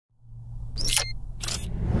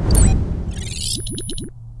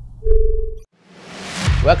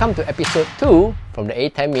Welcome to episode 2 from the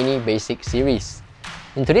Atem Mini Basics series.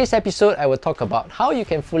 In today's episode, I will talk about how you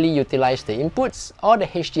can fully utilize the inputs or the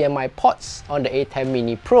HDMI ports on the Atem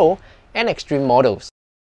Mini Pro and Extreme models.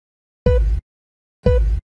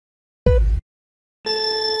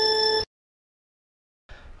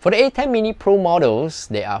 For the Atem Mini Pro models,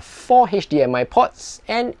 there are 4 HDMI ports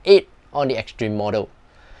and 8 on the Extreme model.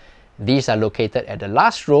 These are located at the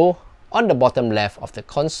last row on the bottom left of the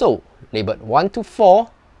console, labeled 1 to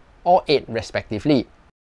 4 or 8 respectively.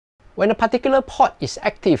 When a particular port is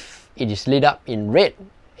active, it is lit up in red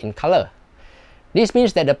in color. This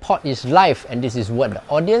means that the port is live and this is what the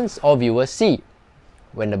audience or viewers see.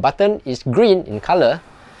 When the button is green in color,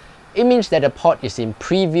 it means that the port is in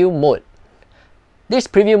preview mode. This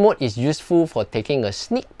preview mode is useful for taking a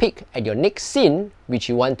sneak peek at your next scene which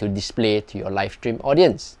you want to display to your live stream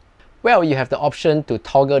audience. Well, you have the option to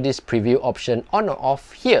toggle this preview option on or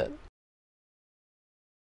off here.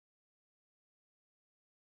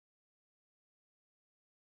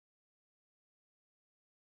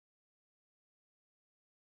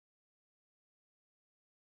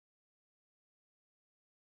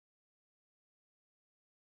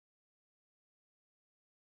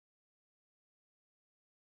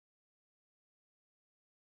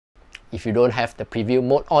 If you don't have the preview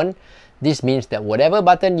mode on, this means that whatever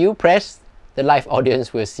button you press, the live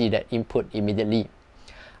audience will see that input immediately.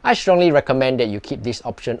 I strongly recommend that you keep this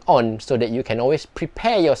option on so that you can always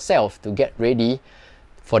prepare yourself to get ready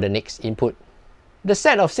for the next input. The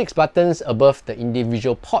set of 6 buttons above the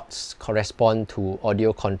individual ports correspond to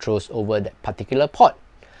audio controls over that particular port.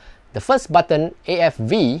 The first button,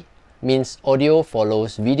 AFV, means audio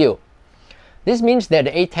follows video. This means that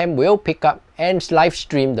the Atem will pick up and live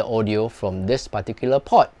stream the audio from this particular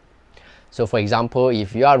port. So for example,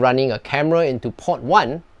 if you are running a camera into port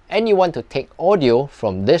 1 and you want to take audio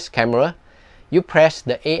from this camera, you press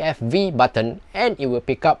the AFV button and it will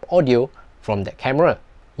pick up audio from that camera.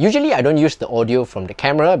 Usually I don't use the audio from the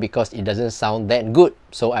camera because it doesn't sound that good,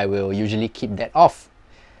 so I will usually keep that off.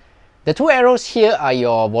 The 2 arrows here are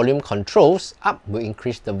your volume controls. Up will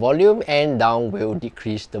increase the volume and down will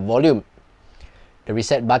decrease the volume. The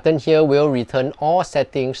reset button here will return all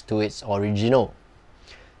settings to its original.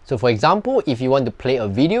 So for example, if you want to play a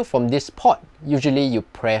video from this port, usually you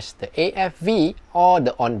press the AFV or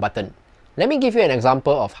the on button. Let me give you an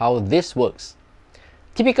example of how this works.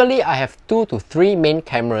 Typically, I have 2 to 3 main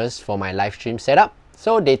cameras for my live stream setup,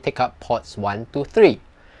 so they take up ports 1 to 3.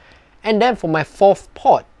 And then for my 4th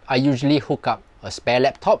port, I usually hook up a spare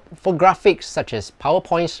laptop for graphics such as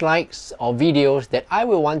PowerPoint slides or videos that I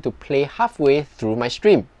will want to play halfway through my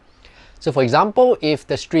stream. So for example, if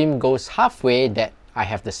the stream goes halfway, that I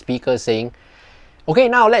have the speaker saying, okay,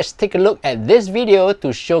 now let's take a look at this video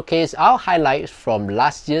to showcase our highlights from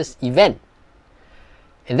last year's event.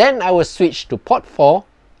 And then I will switch to port 4,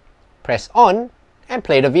 press on and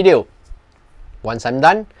play the video. Once I'm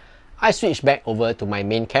done, I switch back over to my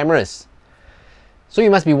main cameras. So you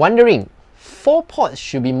must be wondering, 4 ports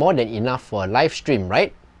should be more than enough for a live stream,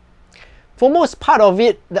 right? For most part of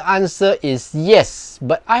it, the answer is yes,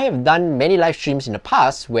 but I have done many live streams in the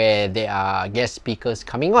past where there are guest speakers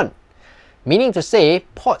coming on. Meaning to say,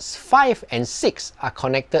 ports 5 and 6 are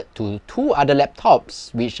connected to 2 other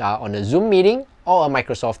laptops which are on a Zoom meeting or a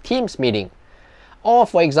Microsoft Teams meeting. Or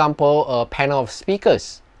for example, a panel of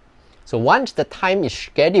speakers. So once the time is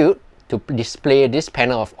scheduled to display this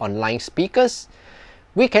panel of online speakers,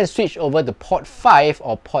 we can switch over to port 5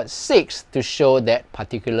 or port 6 to show that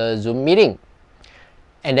particular Zoom meeting.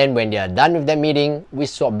 And then when they are done with that meeting, we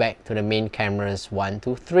swap back to the main cameras 1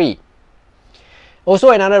 to 3. Also,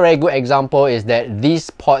 another very good example is that these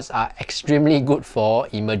ports are extremely good for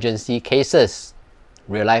emergency cases.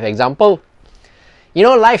 Real life example. You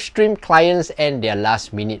know, live stream clients and their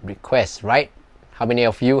last minute requests, right? How many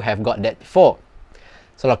of you have got that before?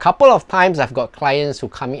 So a couple of times I've got clients who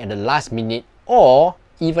come in at the last minute or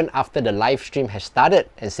even after the live stream has started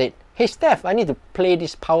and said, hey Steph, I need to play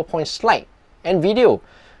this PowerPoint slide and video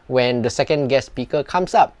when the second guest speaker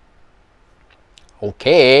comes up.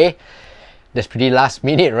 Okay, that's pretty last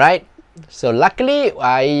minute, right? So luckily,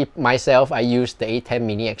 I use the Atem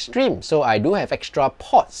Mini Extreme, so I do have extra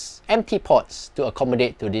ports, empty ports to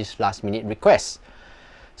accommodate to this last minute request.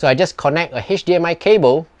 So I just connect a HDMI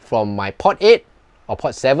cable from my port 8 or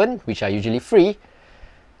port 7, which are usually free,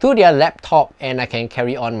 to their laptop, and I can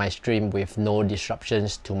carry on my stream with no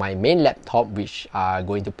disruptions to my main laptop, which are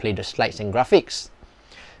going to play the slides and graphics.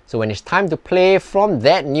 So when it's time to play from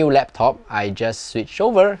that new laptop, I just switch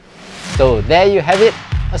over. So there you have it,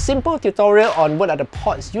 a simple tutorial on what are the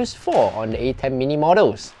ports used for on the Atem Mini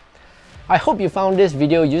models. I hope you found this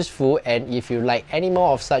video useful, and if you like any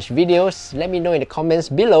more of such videos, let me know in the comments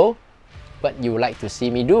below what you would like to see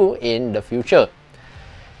me do in the future.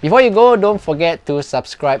 Before you go, don't forget to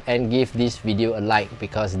subscribe and give this video a like,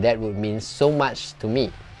 because that would mean so much to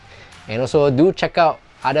me. And also do check out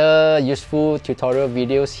other useful tutorial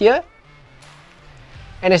videos here.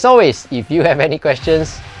 And as always, if you have any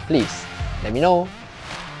questions, please let me know.